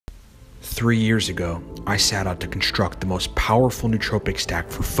3 years ago, I set out to construct the most powerful nootropic stack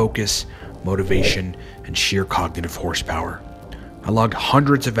for focus, motivation, and sheer cognitive horsepower. I logged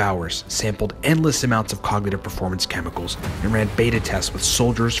hundreds of hours, sampled endless amounts of cognitive performance chemicals, and ran beta tests with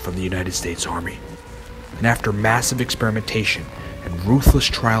soldiers from the United States Army. And after massive experimentation and ruthless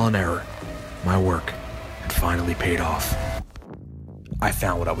trial and error, my work had finally paid off. I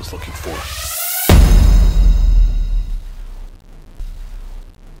found what I was looking for.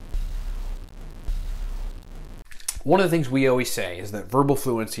 One of the things we always say is that verbal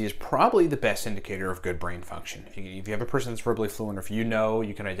fluency is probably the best indicator of good brain function. If you have a person that's verbally fluent, or if you know,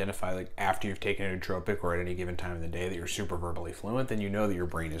 you can identify like after you've taken a nootropic or at any given time of the day that you're super verbally fluent, then you know that your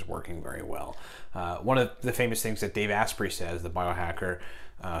brain is working very well. One of the famous things that Dave Asprey says, the biohacker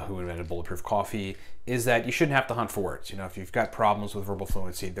who invented bulletproof coffee, is that you shouldn't have to hunt for words. You know, if you've got problems with verbal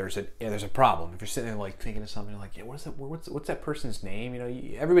fluency, there's a problem. If you're sitting there like thinking of something like, yeah, what's that person's name? You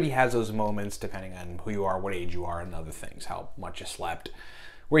know, everybody has those moments depending on who you are, what age you are, and other things, how much you slept,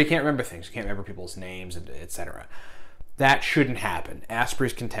 where you can't remember things, you can't remember people's names, etc. That shouldn't happen.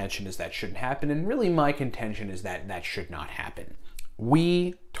 Asprey's contention is that shouldn't happen, and really my contention is that that should not happen.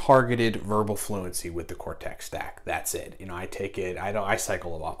 We targeted verbal fluency with the Cortex stack. That's it. You know, I take it, I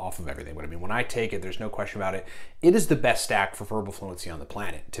cycle off of everything. But I mean, when I take it, there's no question about it. It is the best stack for verbal fluency on the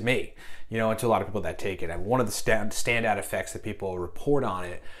planet, to me. You know, and to a lot of people that take it. And one of the standout effects that people report on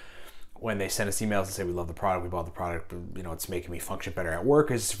it when they send us emails and say, we love the product, we bought the product, you know, it's making me function better at work,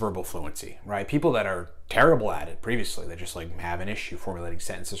 is verbal fluency, right? People that are terrible at it previously, they just like have an issue formulating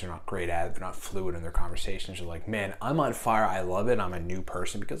sentences, are not great at it, they're not fluid in their conversations, are like, man, I'm on fire, I love it, I'm a new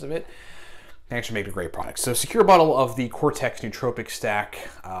person because of it. They actually make a great product. So secure a bottle of the Cortex nootropic stack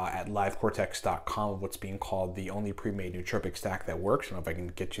at livecortex.com of what's being called the only pre-made nootropic stack that works. I don't know if I can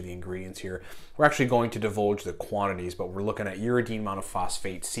get you the ingredients here. We're actually going to divulge the quantities, but we're looking at uridine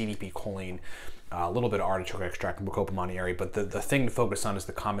monophosphate, Cdp Choline, a little bit of artichoke extract and Bacopa monnieri, but the thing to focus on is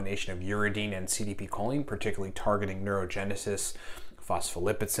the combination of uridine and Cdp Choline, particularly targeting neurogenesis,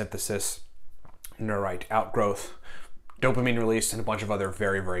 phospholipid synthesis, neurite outgrowth, dopamine release, and a bunch of other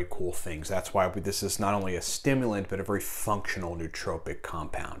very, very cool things. That's why this is not only a stimulant, but a very functional nootropic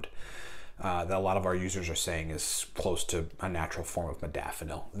compound that a lot of our users are saying is close to a natural form of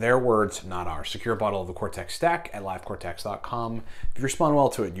modafinil. Their words, not ours. Secure a bottle of the Cortex stack at livecortex.com. If you respond well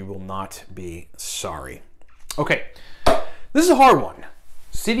to it, you will not be sorry. Okay, this is a hard one.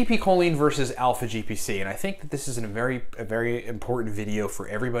 Cdp Choline versus Alpha Gpc, and I think that this is a very important video for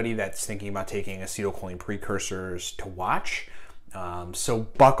everybody that's thinking about taking acetylcholine precursors to watch. So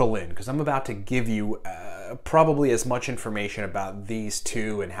buckle in, because I'm about to give you probably as much information about these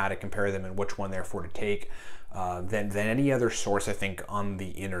two and how to compare them and which one therefore to take than any other source, I think, on the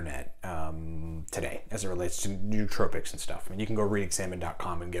internet today as it relates to nootropics and stuff. I mean, you can go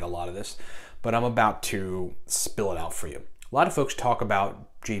readexamine.com and get a lot of this, but I'm about to spill it out for you. A lot of folks talk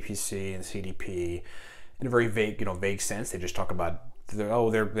about GPC and CDP in a very vague sense. They just talk about, they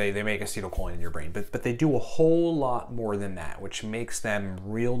make acetylcholine in your brain, but they do a whole lot more than that, which makes them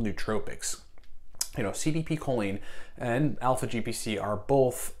real nootropics. You know, Cdp Choline and Alpha Gpc are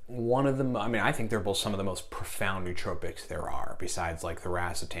both one of them. I mean, I think they're both some of the most profound nootropics there are, besides like the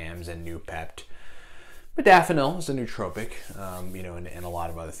racetams and Noopept. Modafinil is a nootropic, you know, and a lot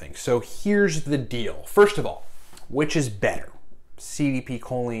of other things. So here's the deal. First of all, which is better, Cdp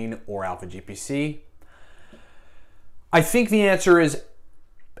Choline or Alpha Gpc? I think the answer is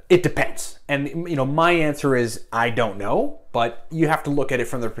it depends. And you know, my answer is I don't know, but you have to look at it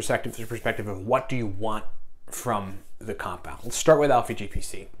from the perspective of what do you want from the compound. Let's start with Alpha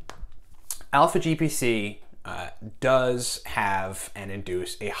Gpc. Alpha Gpc does have and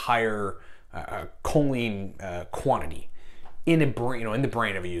induce a higher choline quantity in a brain, in the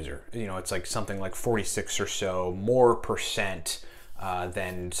brain of a user. You know, it's like something like 46 or so more percent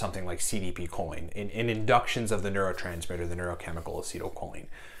than something like Cdp Choline in inductions of the neurotransmitter, the neurochemical acetylcholine.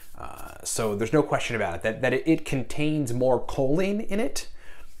 So there's no question about it that it contains more choline in it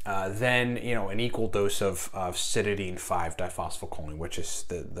than, you know, an equal dose of cytidine 5-diphosphylcholine, which is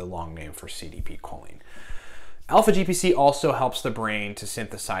the long name for Cdp Choline. Alpha Gpc also helps the brain to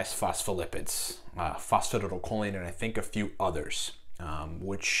synthesize phospholipids, phosphatidylcholine, and I think a few others,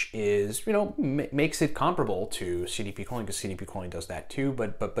 which is, you know, makes it comparable to Cdp Choline, because Cdp Choline does that too,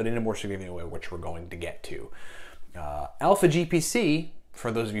 but in a more significant way, which we're going to get to. Alpha Gpc,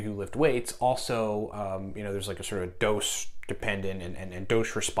 for those of you who lift weights, also, you know, there's like a sort of dose dependent and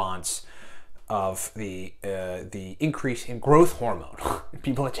dose response of the increase in growth hormone.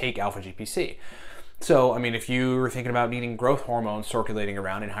 People that take Alpha Gpc. So, I mean, if you were thinking about needing growth hormones circulating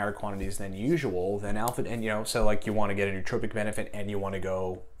around in higher quantities than usual, then alpha, and so like you want to get a nootropic benefit and you want to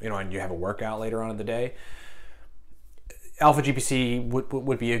go, and you have a workout later on in the day, Alpha GPC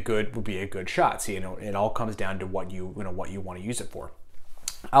would be a good shot. See, it all comes down to what you want to use it for.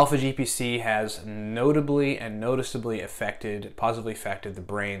 Alpha GPC has notably and noticeably positively affected the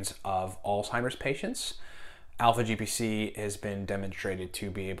brains of Alzheimer's patients. Alpha GPC has been demonstrated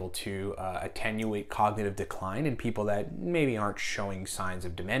to be able to attenuate cognitive decline in people that maybe aren't showing signs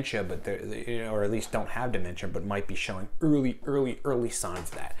of dementia, but or at least don't have dementia, but might be showing early signs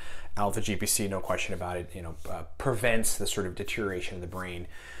of that. Alpha GPC, no question about it, prevents the sort of deterioration of the brain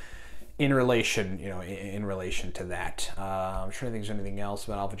in relation to that. I'm trying to think if there's anything else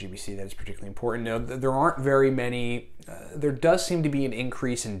about Alpha GPC that is particularly important. No, there aren't very many. There does seem to be an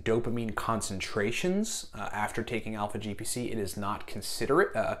increase in dopamine concentrations after taking Alpha GPC. It is not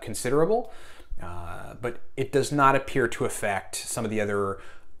considerable, but it does not appear to affect some of the other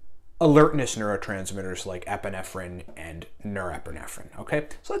alertness neurotransmitters like epinephrine and norepinephrine. Okay,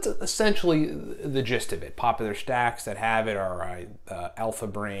 so that's essentially the gist of it. Popular stacks that have it are Alpha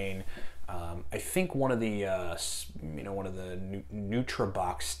Brain. I think one of the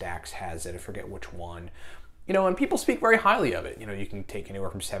Nootrobox stacks has it. I forget which one. And people speak very highly of it. You can take anywhere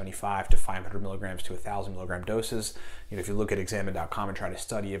from 75 to 500 milligrams to 1,000 milligram doses. If you look at examine.com and try to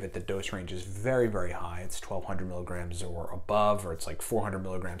study of it, the dose range is very, very high. It's 1,200 milligrams or above, or it's like 400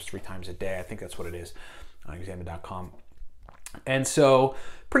 milligrams 3 times a day. I think that's what it is on examine.com. And so,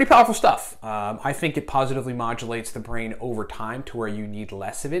 pretty powerful stuff. I think it positively modulates the brain over time to where you need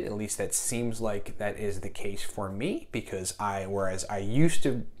less of it. At least that seems like that is the case for me, because whereas I used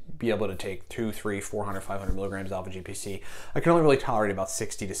to be able to take 200, 300, 400, 500 milligrams Alpha GPC, I can only really tolerate about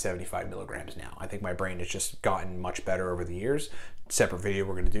 60 to 75 milligrams now. I think my brain has just gotten much better over the years. Separate video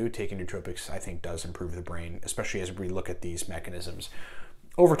we're going to do. Taking nootropics, I think, does improve the brain, especially as we look at these mechanisms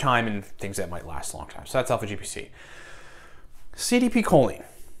over time and things that might last a long time. So that's Alpha GPC. Cdp choline.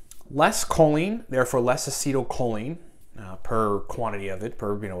 Less choline, therefore less acetylcholine per quantity of it,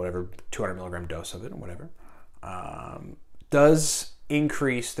 per whatever 200 milligram dose of it or whatever, does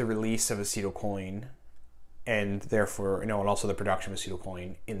increase the release of acetylcholine and therefore, and also the production of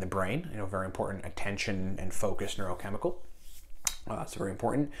acetylcholine in the brain. Very important attention and focus neurochemical. That's very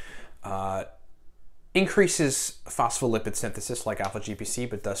important. Increases phospholipid synthesis like Alpha GPC,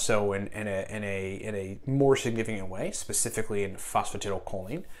 but does so in a more significant way, specifically in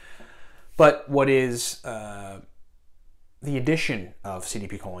phosphatidylcholine. But what is the addition of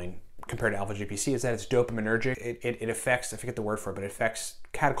Cdp choline compared to Alpha GPC is that it's dopaminergic. It affects, I forget the word for it, but it affects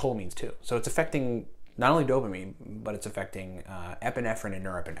catecholamines too. So it's affecting not only dopamine, but it's affecting epinephrine and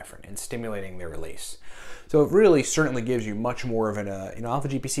norepinephrine and stimulating their release. So it really certainly gives you much more of an, Alpha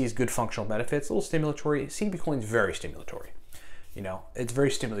GPC is good functional benefits, a little stimulatory. Cdp choline is very stimulatory. It's very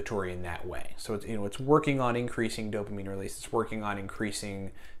stimulatory in that way. So it's, it's working on increasing dopamine release. It's working on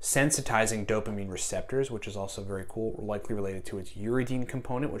sensitizing dopamine receptors, which is also very cool, likely related to its uridine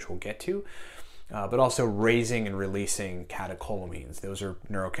component, which we'll get to. But also raising and releasing catecholamines. Those are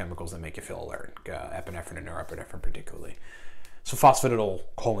neurochemicals that make you feel alert, epinephrine and norepinephrine particularly. So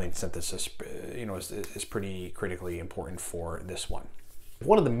phosphatidylcholine synthesis, is pretty critically important for this one.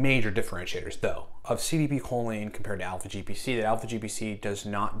 One of the major differentiators, though, of Cdp choline compared to Alpha GPC that Alpha GPC does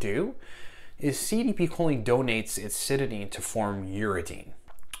not do is Cdp choline donates its cytidine to form uridine.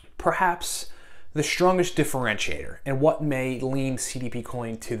 Perhaps the strongest differentiator, and what may lean Cdp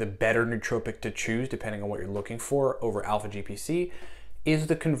choline to the better nootropic to choose, depending on what you're looking for, over Alpha GPC, is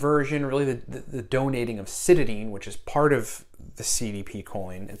the conversion, really the donating of cytidine, which is part of the Cdp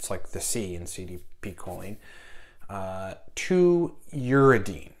choline. It's like the C in Cdp choline, to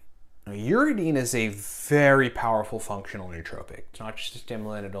uridine. Now, uridine is a very powerful functional nootropic. It's not just a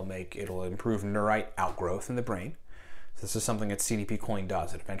stimulant. It'll improve neurite outgrowth in the brain. This is something that Cdp choline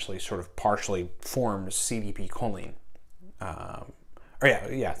does. It eventually sort of partially forms Cdp choline.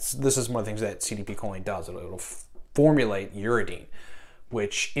 This is one of the things that Cdp choline does. It'll formulate uridine,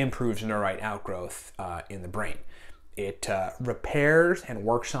 which improves neurite outgrowth in the brain. It repairs and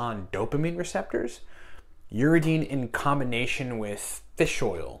works on dopamine receptors. Uridine in combination with fish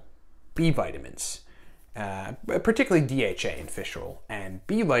oil, B vitamins, particularly DHA in fish oil, and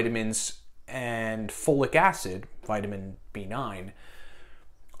B vitamins and folic acid, vitamin B9,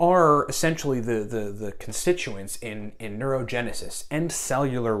 are essentially the constituents in neurogenesis and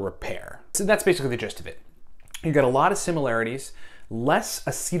cellular repair. So that's basically the gist of it. You got a lot of similarities, less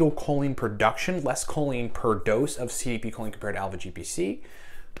acetylcholine production, less choline per dose of Cdp choline compared to Alpha GPC.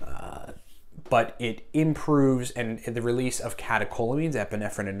 but it improves, and the release of catecholamines,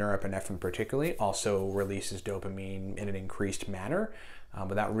 epinephrine and norepinephrine particularly, also releases dopamine in an increased manner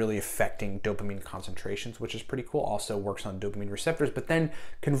without really affecting dopamine concentrations, which is pretty cool. Also works on dopamine receptors, but then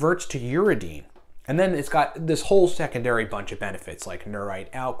converts to uridine. And then it's got this whole secondary bunch of benefits like neurite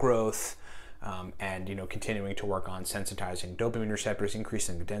outgrowth, and continuing to work on sensitizing dopamine receptors,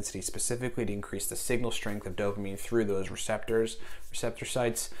 increasing the density specifically to increase the signal strength of dopamine through those receptor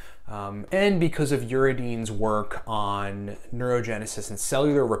sites, and because of uridine's work on neurogenesis and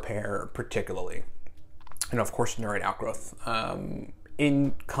cellular repair particularly, and of course neurite outgrowth,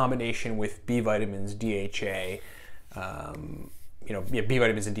 in combination with B vitamins, DHA, B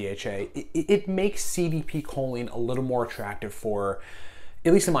vitamins and DHA, it makes CDP choline a little more attractive for,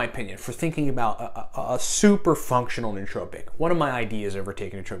 at least in my opinion, for thinking about a super functional nootropic. One of my ideas over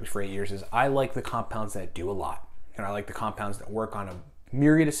taking nootropics for 8 years is I like the compounds that do a lot. And I like the compounds that work on a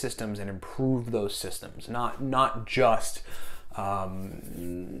myriad of systems and improve those systems, not just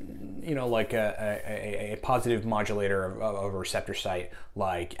like a positive modulator of a receptor site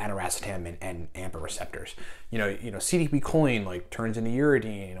like aniracetam and AMPA receptors. CDP choline like turns into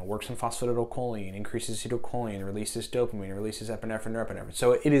uridine, works on phosphatidylcholine, increases acetylcholine, releases dopamine, releases epinephrine, norepinephrine.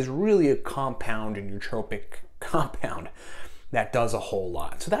 So it is really a compound, a nootropic compound that does a whole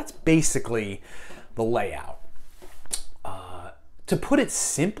lot. So that's basically the layout. To put it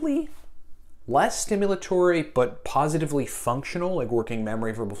simply, less stimulatory, but positively functional, like working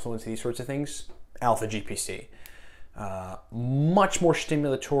memory, verbal fluency, these sorts of things, Alpha Gpc. Much more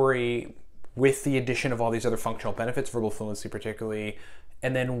stimulatory with the addition of all these other functional benefits, verbal fluency particularly,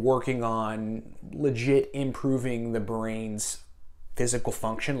 and then working on legit improving the brain's physical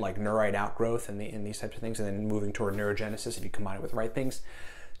function, like neurite outgrowth and these types of things, and then moving toward neurogenesis if you combine it with the right things,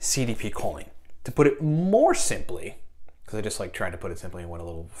 CDP choline. To put it more simply, because I just tried to put it simply and went a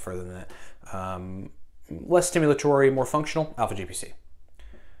little further than that. Less stimulatory, more functional, Alpha Gpc.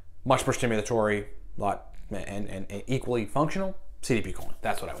 Much more stimulatory, and equally functional, CDP choline.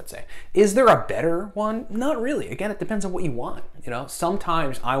 That's what I would say. Is there a better one? Not really. Again, it depends on what you want.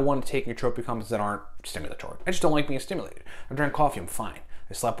 Sometimes I want to take nootropic compounds that aren't stimulatory. I just don't like being stimulated. I drank coffee, I'm fine.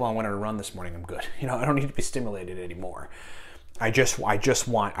 I slept well, I went on a run this morning, I'm good. I don't need to be stimulated anymore. I just want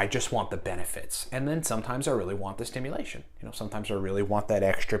the benefits. And then sometimes I really want the stimulation. Sometimes I really want that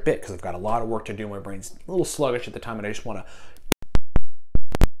extra bit because I've got a lot of work to do. My brain's a little sluggish at the time and I just want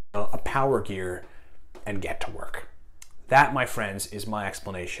a power gear and get to work. That, my friends, is my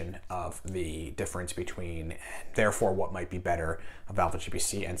explanation of the difference between, and therefore what might be better, of Alpha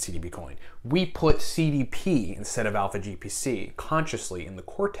Gpc and CDP choline. We put CDP instead of Alpha Gpc consciously in the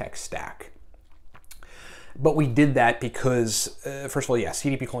Cortex stack. But we did that because, first of all, yeah,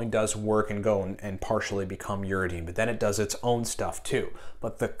 CDP choline does work and go and partially become uridine, but then it does its own stuff too.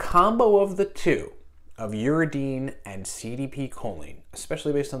 But the combo of the two, of uridine and CDP choline,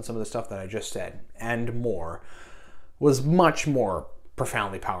 especially based on some of the stuff that I just said and more, was much more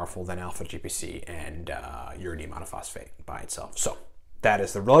profoundly powerful than Alpha Gpc and uridine monophosphate by itself. So that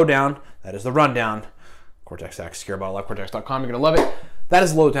is the lowdown. That is the rundown. Cortex X, scareaboutlivecortex.com. You're going to love it. That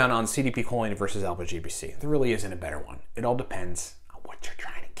is the lowdown on CDP choline versus Alpha Gpc. There really isn't a better one. It all depends on what you're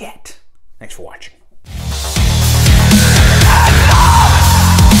trying to get. Thanks for watching.